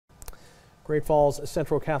Great Falls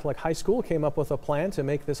Central Catholic High School came up with a plan to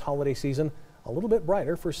make this holiday season a little bit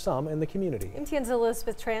brighter for some in the community. MTN's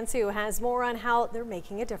Elizabeth Transu has more on how they're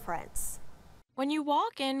making a difference. When you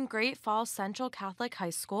walk in Great Falls Central Catholic High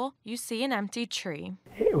School, you see an empty tree.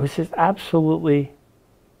 It was just absolutely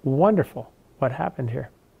wonderful what happened here.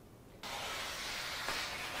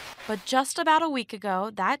 But just about a week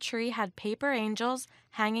ago, that tree had paper angels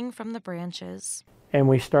hanging from the branches. And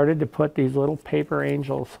we started to put these little paper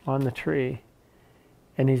angels on the tree.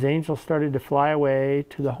 And these angels started to fly away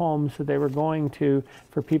to the homes that they were going to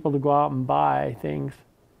for people to go out and buy things.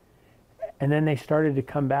 And then they started to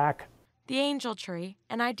come back. The Angel Tree,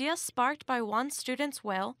 an idea sparked by one student's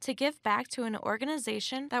will to give back to an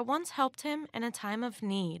organization that once helped him in a time of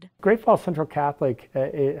need. Great Falls Central Catholic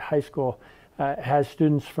High School has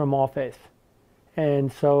students from all faiths.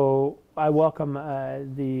 And so I welcome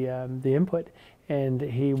the input. And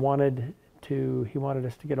he wanted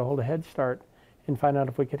us to get a hold of Head Start and find out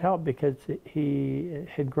if we could help, because he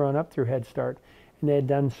had grown up through Head Start and they had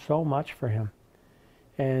done so much for him.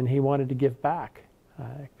 And he wanted to give back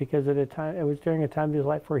because at a time, it was during a time of his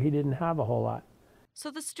life where he didn't have a whole lot. So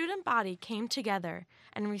the student body came together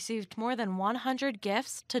and received more than 100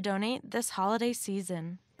 gifts to donate this holiday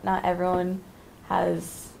season. Not everyone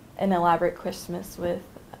has an elaborate Christmas with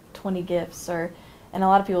 20 gifts, and a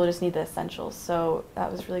lot of people just need the essentials. So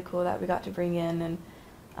that was really cool that we got to bring in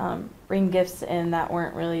and bring gifts in that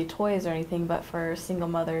weren't really toys or anything, but for single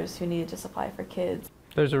mothers who needed to supply for kids.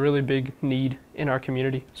 There's a really big need in our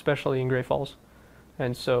community, especially in Great Falls.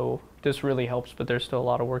 And so this really helps, but there's still a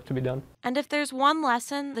lot of work to be done. And if there's one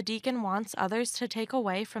lesson the deacon wants others to take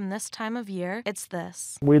away from this time of year, it's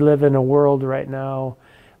this. We live in a world right now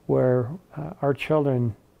where our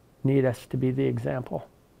children need us to be the example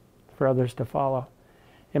for others to follow.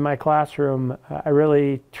 In my classroom, I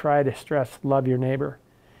really try to stress love your neighbor.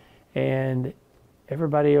 And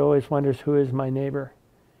everybody always wonders, who is my neighbor?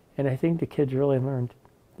 And I think the kids really learned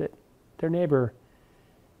that their neighbor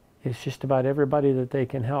is just about everybody that they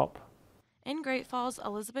can help. In Great Falls,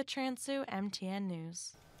 Elizabeth Transu, MTN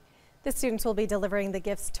News. The students will be delivering the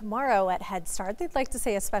gifts tomorrow at Head Start. They'd like to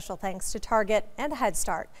say a special thanks to Target and Head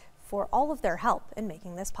Start for all of their help in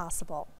making this possible.